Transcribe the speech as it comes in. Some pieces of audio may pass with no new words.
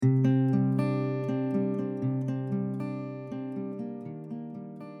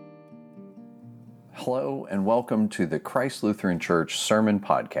Hello and welcome to the Christ Lutheran Church Sermon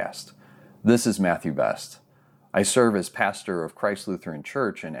Podcast. This is Matthew Best. I serve as pastor of Christ Lutheran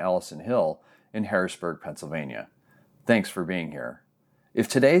Church in Allison Hill in Harrisburg, Pennsylvania. Thanks for being here. If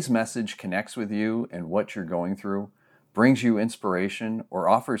today's message connects with you and what you're going through, brings you inspiration, or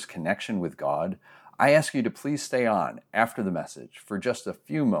offers connection with God, I ask you to please stay on after the message for just a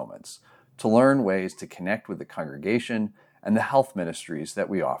few moments to learn ways to connect with the congregation and the health ministries that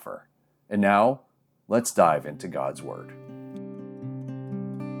we offer. And now, let's dive into God's Word.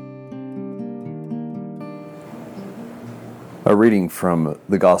 A reading from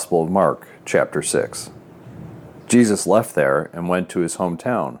the Gospel of Mark, chapter 6. Jesus left there and went to his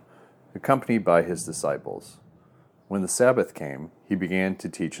hometown, accompanied by his disciples. When the Sabbath came, he began to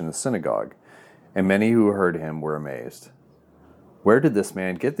teach in the synagogue, and many who heard him were amazed. "Where did this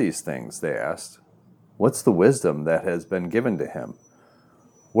man get these things?" they asked. "What's the wisdom that has been given to him?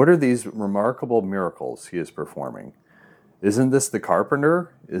 What are these remarkable miracles he is performing? Isn't this the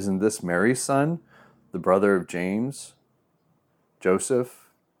carpenter? Isn't this Mary's son, the brother of James, Joseph,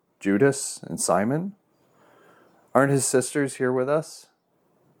 Judas, and Simon? Aren't his sisters here with us?"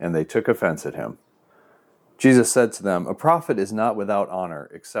 And they took offense at him. Jesus said to them, "A prophet is not without honor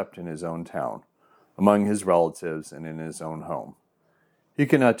except in his own town, among his relatives, and in his own home. He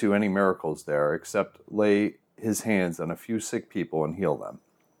cannot do any miracles there except lay his hands on a few sick people and heal them."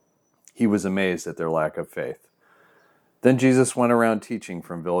 He was amazed at their lack of faith. Then Jesus went around teaching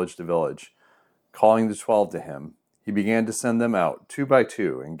from village to village. Calling the 12 to him, he began to send them out 2 by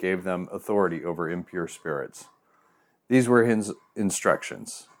 2 and gave them authority over impure spirits. These were his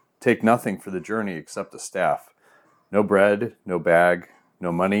instructions. "Take nothing for the journey except a staff, no bread, no bag,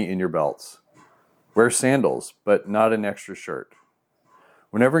 no money in your belts. Wear sandals, but not an extra shirt.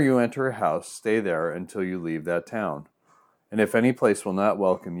 Whenever you enter a house, stay there until you leave that town. And if any place will not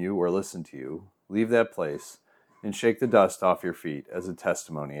welcome you or listen to you, leave that place and shake the dust off your feet as a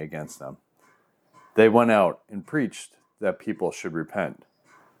testimony against them." They went out and preached that people should repent.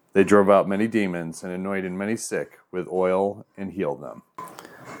 They drove out many demons and anointed many sick with oil and healed them.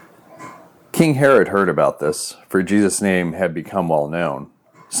 King Herod heard about this, for Jesus' name had become well known.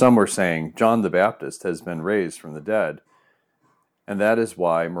 Some were saying, "John the Baptist has been raised from the dead, and that is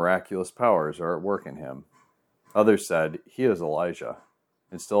why miraculous powers are at work in him." Others said, "He is Elijah."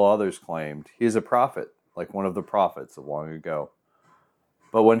 And still others claimed, "He is a prophet, like one of the prophets of long ago."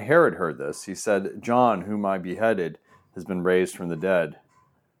 But when Herod heard this, he said, "John, whom I beheaded, has been raised from the dead."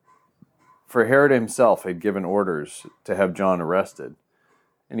 For Herod himself had given orders to have John arrested,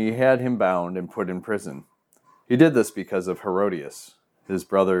 and he had him bound and put in prison. He did this because of Herodias, his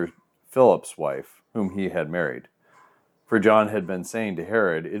brother Philip's wife, whom he had married. For John had been saying to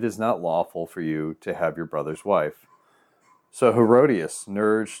Herod, "It is not lawful for you to have your brother's wife." So Herodias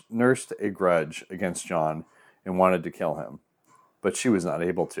nursed a grudge against John and wanted to kill him, but she was not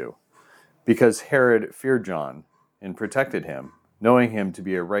able to, because Herod feared John and protected him, knowing him to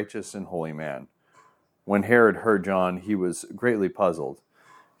be a righteous and holy man. When Herod heard John, he was greatly puzzled,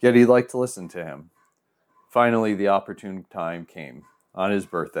 yet he liked to listen to him. Finally, the opportune time came. On his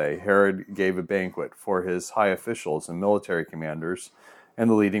birthday, Herod gave a banquet for his high officials and military commanders and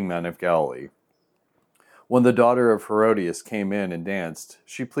the leading men of Galilee. When the daughter of Herodias came in and danced,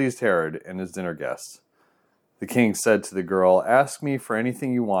 she pleased Herod and his dinner guests. The king said to the girl, "Ask me for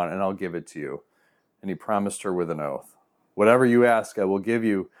anything you want, and I'll give it to you." And he promised her with an oath, "Whatever you ask, I will give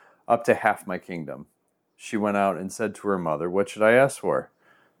you up to half my kingdom." She went out and said to her mother, "What should I ask for?"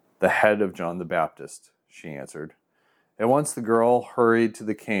 "The head of John the Baptist," she answered. At once the girl hurried to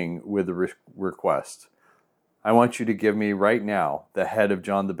the king with the request, "I want you to give me right now the head of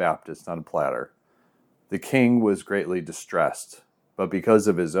John the Baptist on a platter." The king was greatly distressed, but because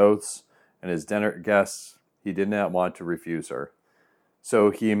of his oaths and his dinner guests, he did not want to refuse her. So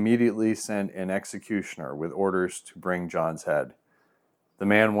he immediately sent an executioner with orders to bring John's head. The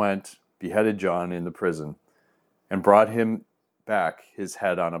man went, beheaded John in the prison, and brought him back his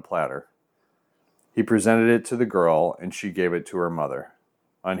head on a platter. He presented it to the girl, and she gave it to her mother.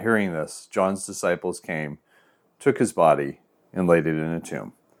 On hearing this, John's disciples came, took his body, and laid it in a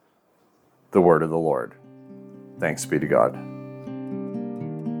tomb. The word of the Lord. Thanks be to God.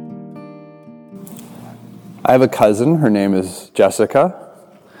 I have a cousin. Her name is Jessica,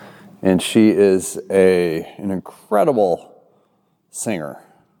 and she is an incredible singer.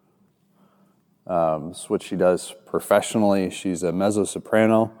 It's what she does professionally. She's a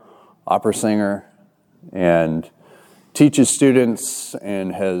mezzo-soprano, opera singer, and teaches students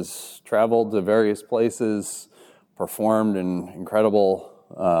and has traveled to various places, performed in incredible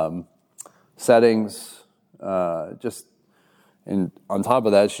settings. And on top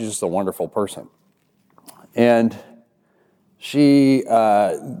of that, she's just a wonderful person. And she,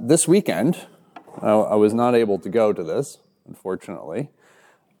 this weekend, I was not able to go to this, unfortunately,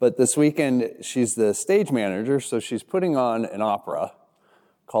 but this weekend she's the stage manager, so she's putting on an opera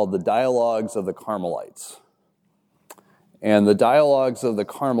called The Dialogues of the Carmelites. And The Dialogues of the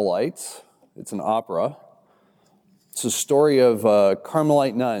Carmelites, it's an opera. It's a story of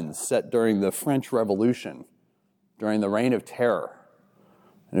Carmelite nuns set during the French Revolution, during the Reign of Terror.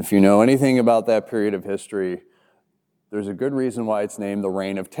 And if you know anything about that period of history, there's a good reason why it's named the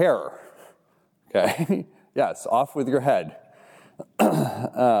Reign of Terror. Okay? Yes, off with your head.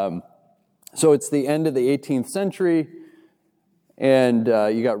 So it's the end of the 18th century, and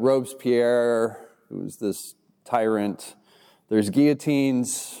you got Robespierre, who's this tyrant. There's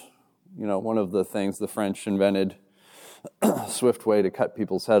guillotines, one of the things the French invented, swift way to cut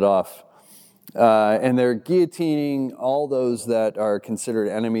people's head off. And they're guillotining all those that are considered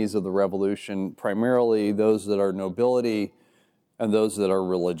enemies of the revolution, primarily those that are nobility and those that are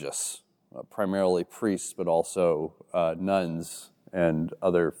religious, primarily priests, but also nuns and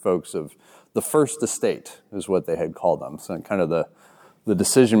other folks of the first estate is what they had called them. So kind of the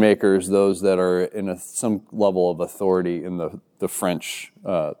decision makers, those that are in some level of authority in the French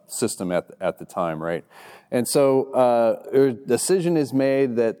system at the time, right? And so a decision is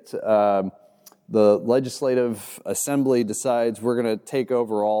made that the legislative assembly decides we're going to take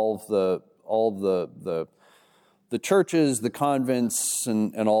over all of the churches, the convents,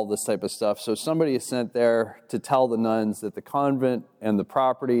 and all this type of stuff. So somebody is sent there to tell the nuns that the convent and the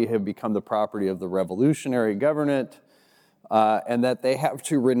property have become the property of the revolutionary government, and that they have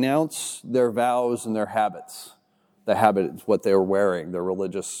to renounce their vows and their habits. The habit is what they're wearing, their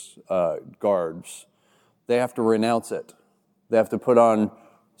religious garbs. They have to renounce it. They have to put on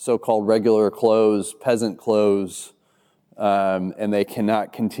so-called regular clothes, peasant clothes, and they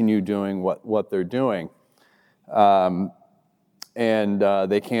cannot continue doing what they're doing. And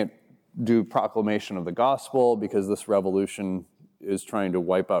they can't do proclamation of the gospel because this revolution is trying to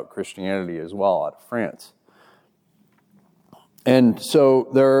wipe out Christianity as well out of France. And so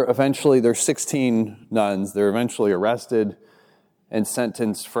there's 16 nuns. They're eventually arrested and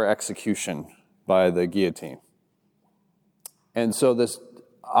sentenced for execution by the guillotine. And so this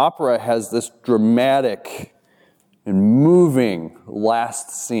opera has this dramatic and moving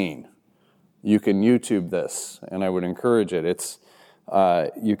last scene. You can YouTube this, and I would encourage it. It's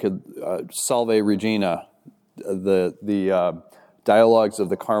you could Salve Regina, the Dialogues of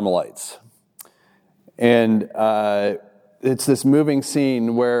the Carmelites, and it's this moving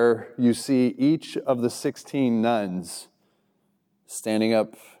scene where you see each of the 16 nuns standing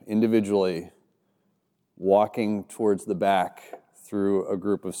up individually, walking towards the back through a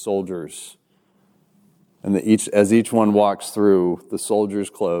group of soldiers, and as each one walks through, the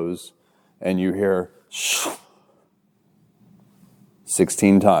soldiers close. And you hear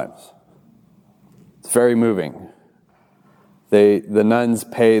 16 times. It's very moving. The nuns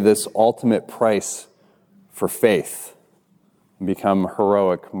pay this ultimate price for faith and become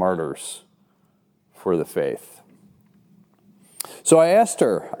heroic martyrs for the faith. So I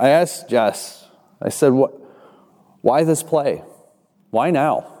asked Jess, I said, why this play? Why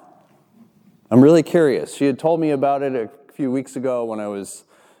now? I'm really curious. She had told me about it a few weeks ago when I was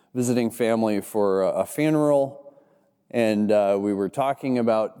visiting family for a funeral, and we were talking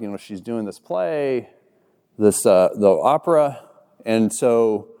about, she's doing this play, the opera, and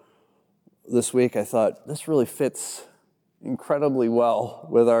so this week I thought, this really fits incredibly well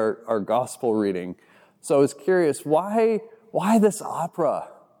with our gospel reading. So I was curious, why this opera,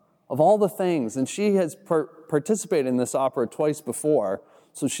 of all the things? And she has participated in this opera twice before,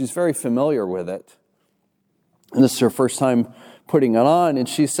 so she's very familiar with it. And this is her first time putting it on, and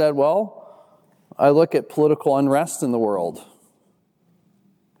she said, well, I look at political unrest in the world,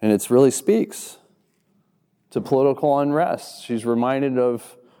 and it really speaks to political unrest. She's reminded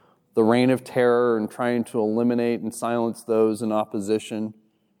of the reign of terror and trying to eliminate and silence those in opposition.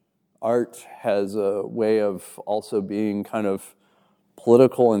 Art has a way of also being kind of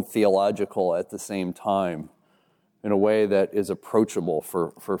political and theological at the same time in a way that is approachable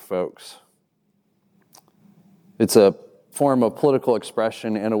for folks. It's a form of political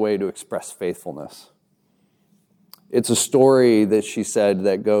expression and a way to express faithfulness. It's a story that she said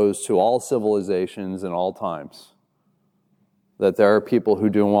that goes to all civilizations and all times. That there are people who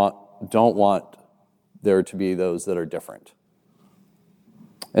don't want there to be those that are different.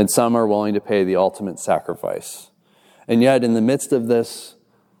 And some are willing to pay the ultimate sacrifice. And yet, in the midst of this,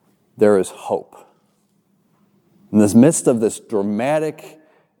 there is hope. In the midst of this dramatic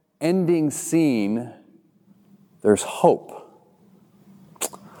ending scene, there's hope.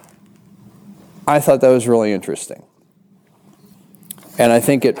 I thought that was really interesting. And I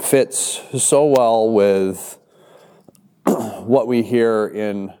think it fits so well with what we hear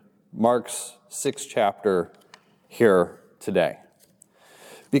in Mark's 6th chapter here today.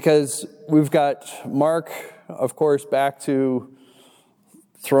 Because we've got Mark, of course, back to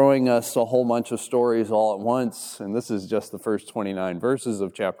throwing us a whole bunch of stories all at once, and this is just the first 29 verses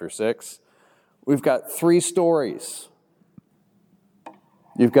of chapter 6. We've got 3 stories.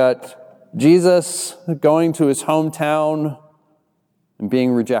 You've got Jesus going to his hometown and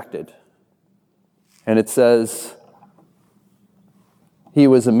being rejected. And it says, he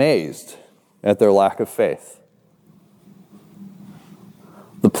was amazed at their lack of faith.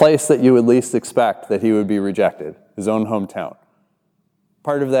 The place that you would least expect that he would be rejected, his own hometown.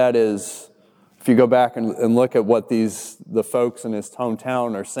 Part of that is, if you go back and look at what the folks in his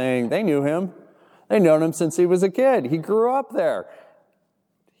hometown are saying, they knew him. They'd known him since he was a kid. He grew up there.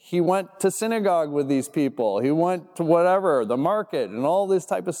 He went to synagogue with these people. He went to whatever, the market and all this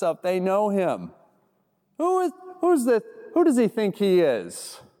type of stuff. They know him. Who does he think he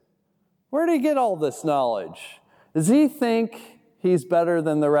is? Where did he get all this knowledge? Does he think he's better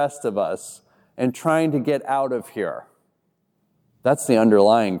than the rest of us and trying to get out of here? That's the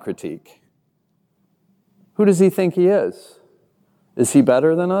underlying critique. Who does he think he is? Is he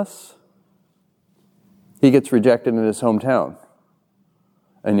better than us? He gets rejected in his hometown.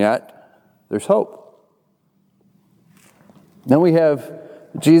 And yet, there's hope. Then we have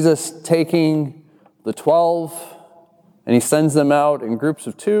Jesus taking the 12, and he sends them out in groups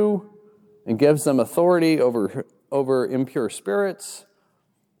of 2 and gives them authority over impure spirits,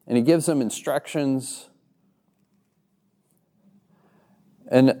 and he gives them instructions.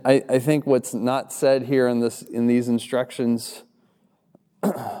 And I think what's not said here in these instructions,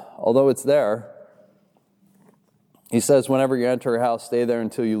 although it's there, he says, whenever you enter a house, stay there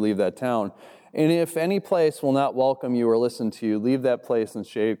until you leave that town. And if any place will not welcome you or listen to you, leave that place and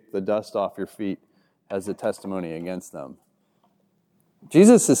shake the dust off your feet as a testimony against them.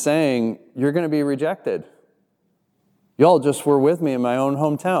 Jesus is saying, you're going to be rejected. Y'all just were with me in my own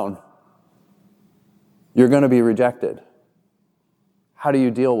hometown. You're going to be rejected. How do you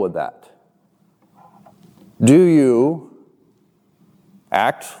deal with that? Do you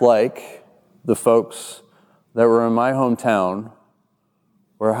act like the folks that were in my hometown,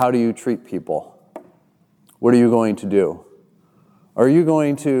 or how do you treat people? What are you going to do? Are you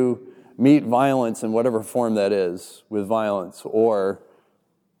going to meet violence in whatever form that is with violence, or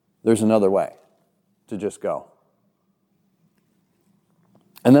there's another way to just go?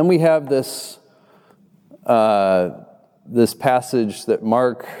 And then we have this passage that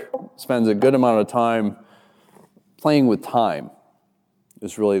Mark spends a good amount of time playing with time,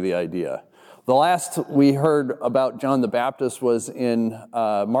 is really the idea. The last we heard about John the Baptist was in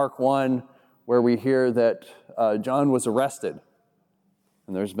Mark 1, where we hear that John was arrested.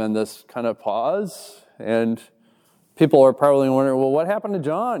 And there's been this kind of pause, and people are probably wondering, well, what happened to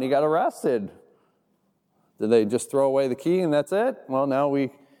John? He got arrested. Did they just throw away the key and that's it? Well, now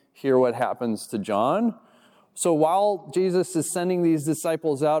we hear what happens to John. So while Jesus is sending these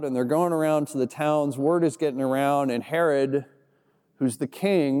disciples out and they're going around to the towns, word is getting around, and Herod, who's the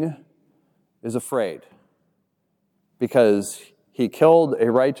king, is afraid because he killed a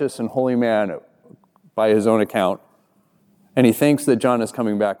righteous and holy man by his own account, and he thinks that John is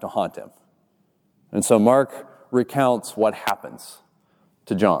coming back to haunt him. And so Mark recounts what happens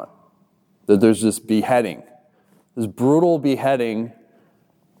to John, that there's this beheading, this brutal beheading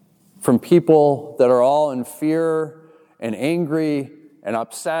from people that are all in fear and angry and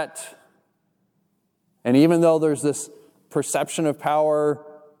upset. And even though there's this perception of power,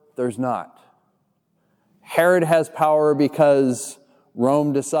 there's not. Herod has power because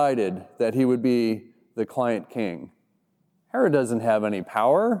Rome decided that he would be the client king. Herod doesn't have any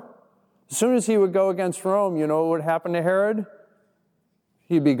power. As soon as he would go against Rome, you know what would happen to Herod?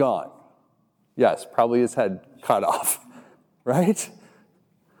 He'd be gone. Yes, probably his head cut off, right?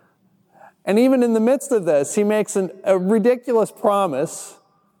 And even in the midst of this, he makes a ridiculous promise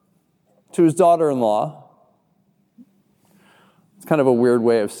to his daughter-in-law. It's kind of a weird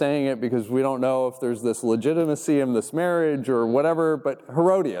way of saying it because we don't know if there's this legitimacy in this marriage or whatever, but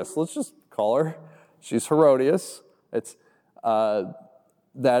Herodias, let's just call her. She's Herodias. It's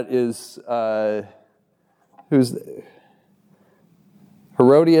Herodias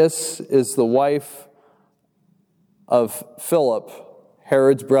is the wife of Philip,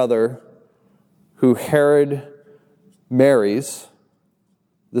 Herod's brother, who Herod marries.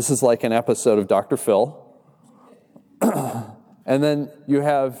 This is like an episode of Dr. Phil. And then you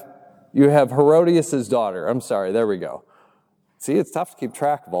have Herodias' daughter. I'm sorry, there we go. See, it's tough to keep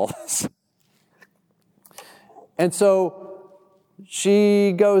track of all this. And so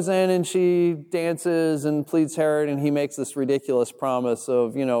she goes in and she dances and pleads Herod, and he makes this ridiculous promise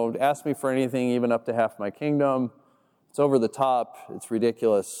of, ask me for anything, even up to half my kingdom. It's over the top. It's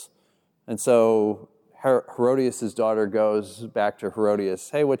ridiculous. And so Herodias' daughter goes back to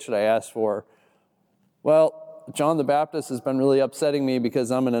Herodias. Hey, what should I ask for? Well, John the Baptist has been really upsetting me because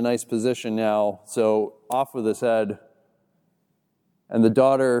I'm in a nice position now, so off with his head. And the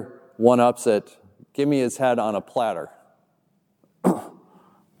daughter one-ups it. Give me his head on a platter.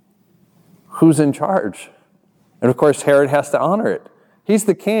 Who's in charge? And of course, Herod has to honor it. He's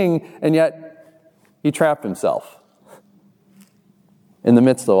the king, and yet he trapped himself in the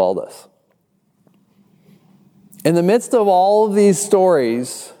midst of all this. In the midst of all of these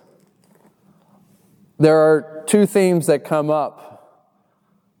stories, there are two themes that come up: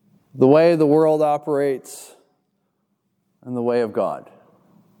 the way the world operates and the way of God.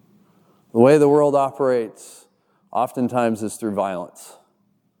 The way the world operates oftentimes is through violence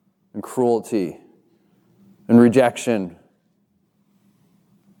and cruelty and rejection.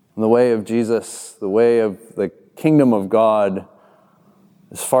 And the way of Jesus, the way of the kingdom of God,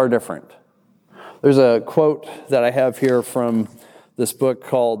 is far different. There's a quote that I have here from this book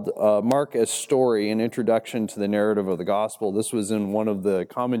called Mark as Story, an introduction to the narrative of the gospel. This was in one of the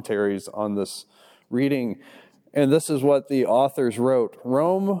commentaries on this reading. And this is what the authors wrote.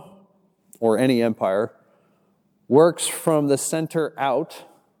 Rome, or any empire, works from the center out.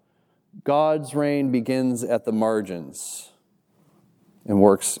 God's reign begins at the margins and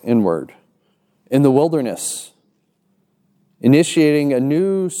works inward. In the wilderness, initiating a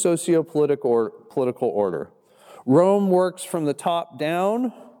new socio-political order. Rome works from the top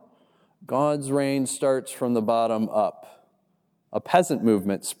down. God's reign starts from the bottom up. A peasant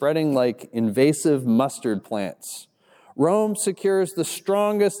movement spreading like invasive mustard plants. Rome secures the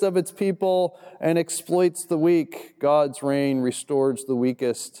strongest of its people and exploits the weak. God's reign restores the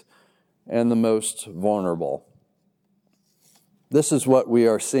weakest and the most vulnerable. This is what we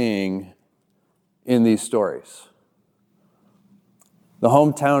are seeing in these stories. The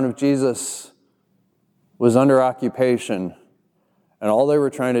hometown of Jesus was under occupation, and all they were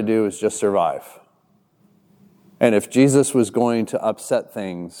trying to do was just survive. And if Jesus was going to upset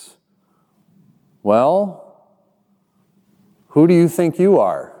things, well, who do you think you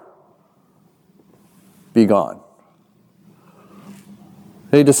are? Be gone.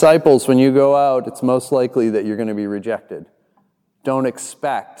 Hey, disciples, when you go out, it's most likely that you're going to be rejected. Don't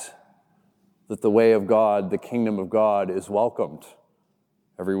expect that the way of God, the kingdom of God, is welcomed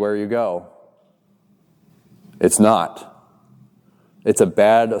everywhere you go. It's not. It's a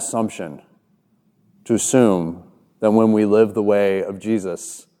bad assumption to assume that when we live the way of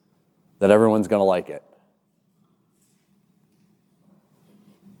Jesus, that everyone's going to like it.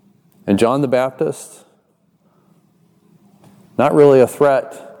 And John the Baptist, not really a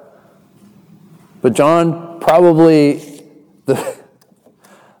threat, but John probably,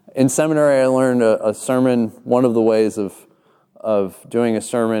 in seminary I learned a sermon, one of the ways of doing a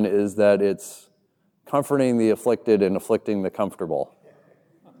sermon is that it's comforting the afflicted and afflicting the comfortable.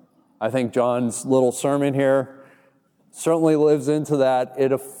 I think John's little sermon here certainly lives into that.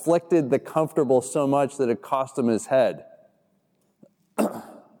 It afflicted the comfortable so much that it cost him his head.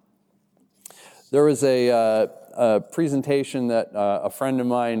 There was a presentation that a friend of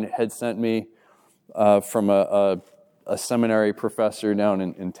mine had sent me from a seminary professor down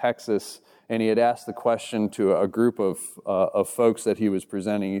in Texas, and he had asked the question to a group of folks that he was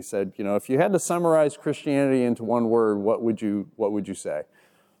presenting. He said, if you had to summarize Christianity into one word, what would you say?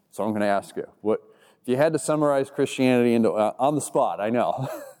 So I'm going to ask you, if you had to summarize Christianity into on the spot, I know.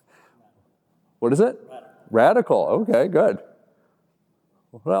 What is it? Radical. Okay, good.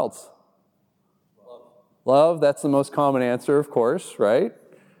 What else? Love, that's the most common answer, of course, right?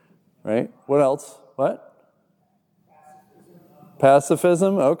 Right? What else? What?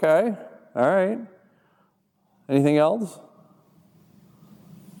 Pacifism, okay. All right. Anything else?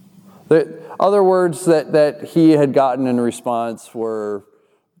 The other words that he had gotten in response were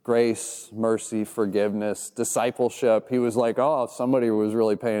grace, mercy, forgiveness, discipleship. He was like, oh, somebody was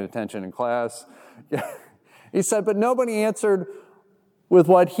really paying attention in class. He said, but nobody answered with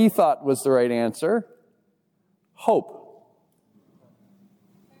what he thought was the right answer. Hope.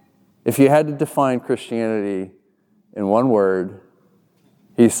 If you had to define Christianity in one word,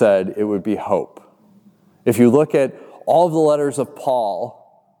 he said it would be hope. If you look at all of the letters of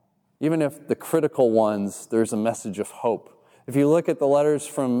Paul, even if the critical ones, there's a message of hope. If you look at the letters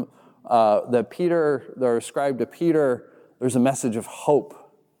from that are ascribed to Peter, there's a message of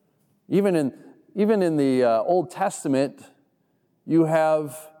hope. Even in the Old Testament, you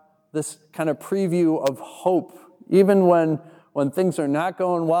have this kind of preview of hope Even when things are not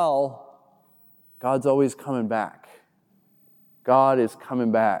going well, God's always coming back. God is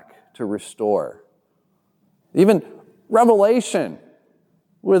coming back to restore. Even Revelation,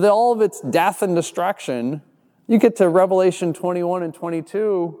 with all of its death and destruction, you get to Revelation 21 and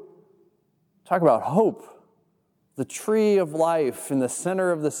 22, talk about hope. The tree of life in the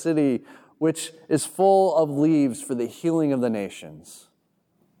center of the city, which is full of leaves for the healing of the nations.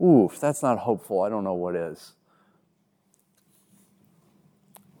 Ooh, if that's not hopeful, I don't know what is.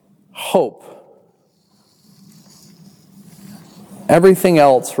 Hope. Everything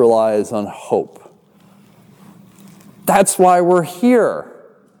else relies on hope. That's why we're here.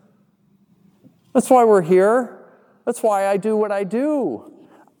 That's why we're here. That's why I do what I do.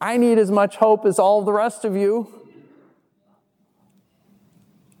 I need as much hope as all of the rest of you.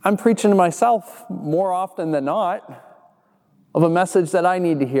 I'm preaching to myself more often than not of a message that I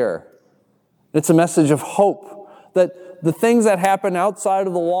need to hear. It's a message of hope that the things that happen outside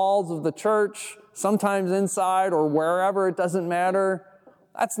of the walls of the church, sometimes inside or wherever, it doesn't matter.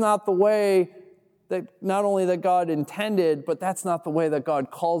 That's not the way that not only that God intended, but that's not the way that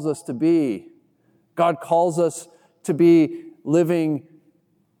God calls us to be. God calls us to be living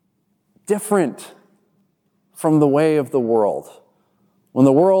different from the way of the world. When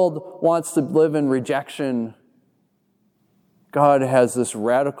the world wants to live in rejection, God has this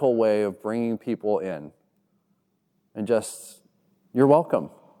radical way of bringing people in. And just, you're welcome.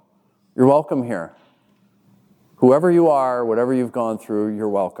 You're welcome here. Whoever you are, whatever you've gone through, you're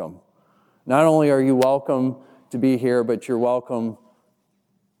welcome. Not only are you welcome to be here, but you're welcome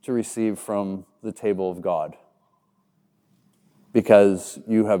to receive from the table of God. Because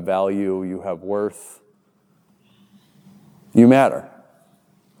you have value, you have worth, you matter.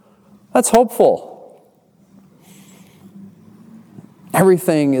 That's hopeful.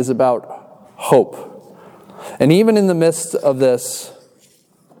 Everything is about hope. And even in the midst of this,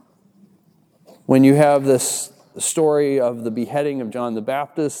 when you have this story of the beheading of John the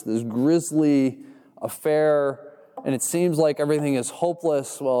Baptist, this grisly affair, and it seems like everything is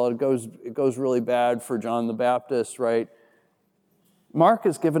hopeless, well, it goes really bad for John the Baptist, right? Mark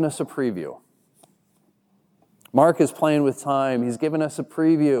has given us a preview. Mark is playing with time. He's given us a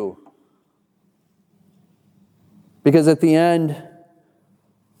preview. Because at the end,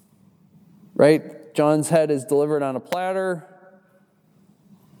 right, John's head is delivered on a platter.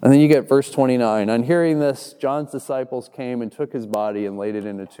 And then you get verse 29. On hearing this, John's disciples came and took his body and laid it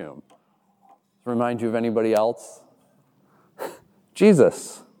in a tomb. Does it remind you of anybody else?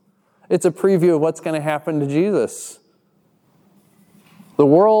 Jesus. It's a preview of what's going to happen to Jesus. The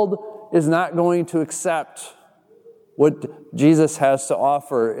world is not going to accept what Jesus has to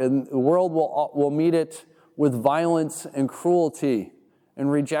offer, and the world will meet it with violence and cruelty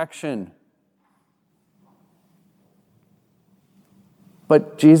and rejection.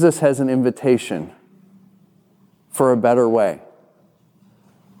 But Jesus has an invitation for a better way,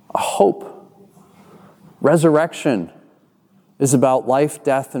 a hope. Resurrection is about life,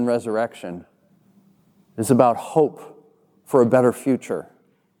 death, and resurrection. It's about hope for a better future.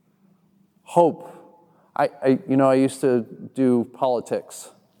 Hope. I used to do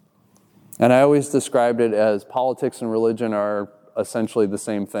politics. And I always described it as politics and religion are essentially the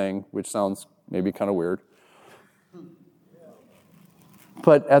same thing, which sounds maybe kind of weird.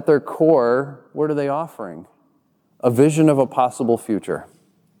 But at their core, what are they offering? A vision of a possible future.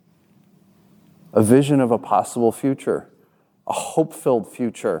 A vision of a possible future. A hope-filled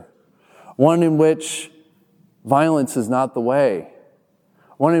future. One in which violence is not the way.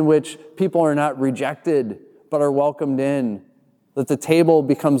 One in which people are not rejected, but are welcomed in. That the table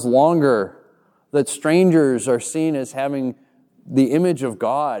becomes longer. That strangers are seen as having the image of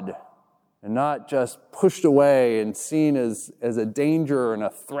God and not just pushed away and seen as a danger and a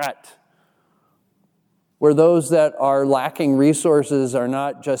threat. Where those that are lacking resources are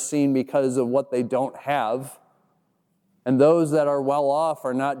not just seen because of what they don't have, and those that are well off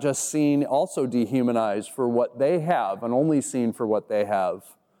are not just seen also dehumanized for what they have and only seen for what they have,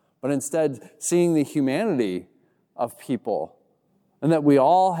 but instead seeing the humanity of people. And that we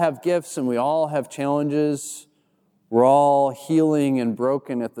all have gifts and we all have challenges. We're all healing and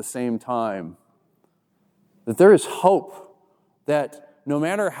broken at the same time. That there is hope that no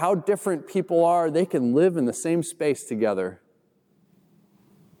matter how different people are, they can live in the same space together.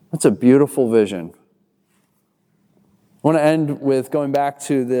 That's a beautiful vision. I want to end with going back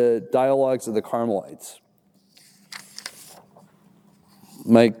to the dialogues of the Carmelites.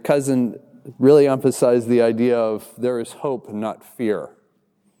 My cousin really emphasized the idea of there is hope, not fear.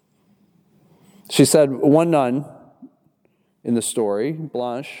 She said one nun in the story,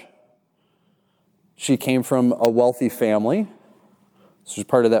 Blanche, She came from a wealthy family. She's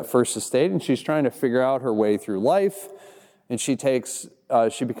part of that first estate, and she's trying to figure out her way through life. And she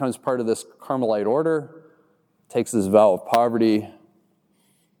becomes part of this Carmelite order, takes this vow of poverty,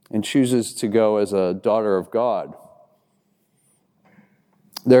 and chooses to go as a daughter of God.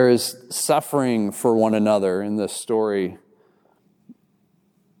 There is suffering for one another in this story,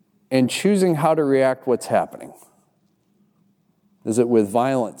 and choosing how to react what's happening. Is it with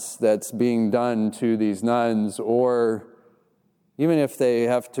violence that's being done to these nuns, or even if they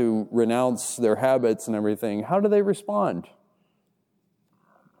have to renounce their habits and everything, how do they respond?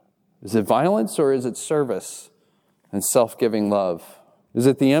 Is it violence or is it service and self-giving love? Is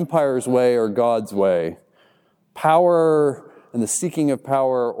it the empire's way or God's way? Power and the seeking of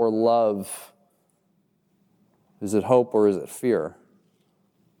power or love? Is it hope or is it fear?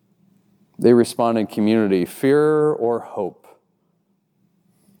 They respond in community, fear or hope.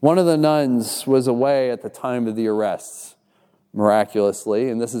 One of the nuns was away at the time of the arrests, miraculously,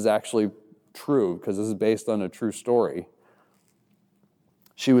 and this is actually true because this is based on a true story.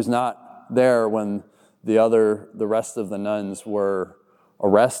 She was not there when the rest of the nuns were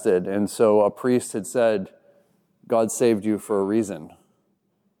arrested, and so a priest had said, God saved you for a reason.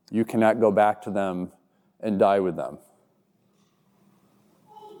 You cannot go back to them and die with them.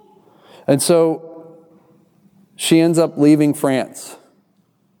 And so she ends up leaving France,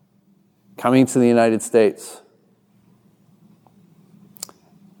 coming to the United States,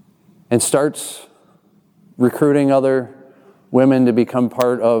 and starts recruiting other women to become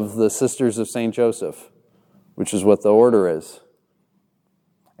part of the Sisters of St. Joseph, which is what the order is.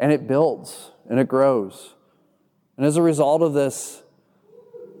 And it builds and it grows. And as a result of this,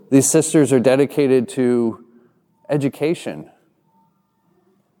 these sisters are dedicated to education.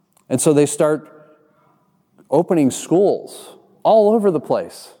 And so they start opening schools all over the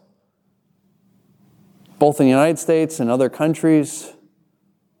place, both in the United States and other countries.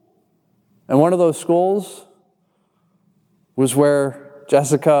 And one of those schools was where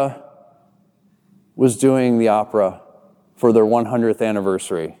Jessica was doing the opera for their 100th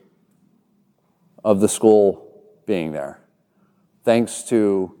anniversary of the school being there, thanks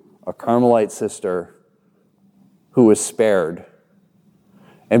to a Carmelite sister who was spared.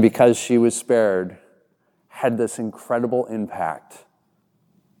 And because she was spared, had this incredible impact,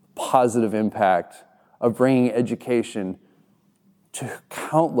 positive impact of bringing education to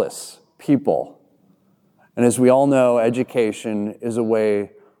countless people. And as we all know, education is a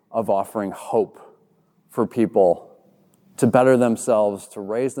way of offering hope for people to better themselves, to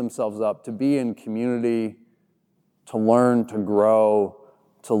raise themselves up, to be in community, to learn, to grow,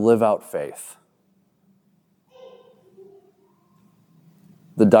 to live out faith.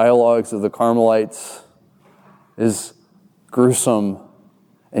 The dialogues of the Carmelites is gruesome,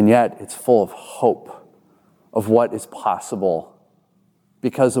 and yet it's full of hope of what is possible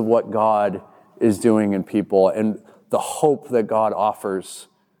because of what God is doing in people and the hope that God offers,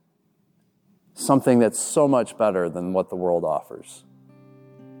 something that's so much better than what the world offers.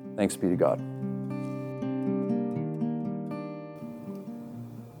 Thanks be to God.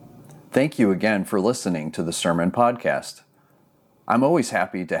 Thank you again for listening to the Sermon Podcast. I'm always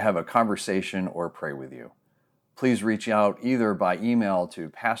happy to have a conversation or pray with you. Please reach out either by email to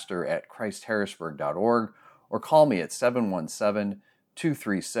pastor@christharrisburg.org or call me at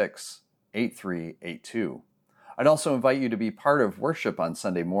 717-236-8382. I'd also invite you to be part of worship on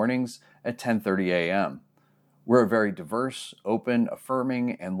Sunday mornings at 10:30 a.m. We're a very diverse, open,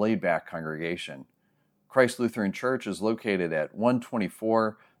 affirming, and laid-back congregation. Christ Lutheran Church is located at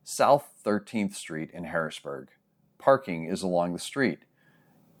 124 South 13th Street in Harrisburg. Parking is along the street.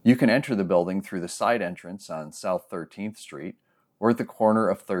 You can enter the building through the side entrance on South 13th Street or at the corner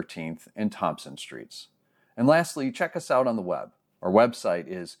of 13th and Thompson Streets. And lastly, check us out on the web. Our website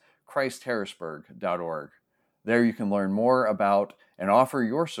is christharrisburg.org. There you can learn more about and offer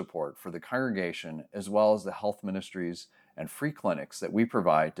your support for the congregation as well as the health ministries and free clinics that we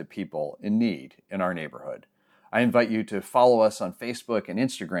provide to people in need in our neighborhood. I invite you to follow us on Facebook and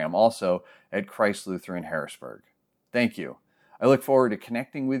Instagram also at Christ Lutheran Harrisburg. Thank you. I look forward to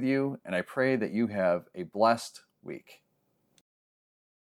connecting with you, and I pray that you have a blessed week.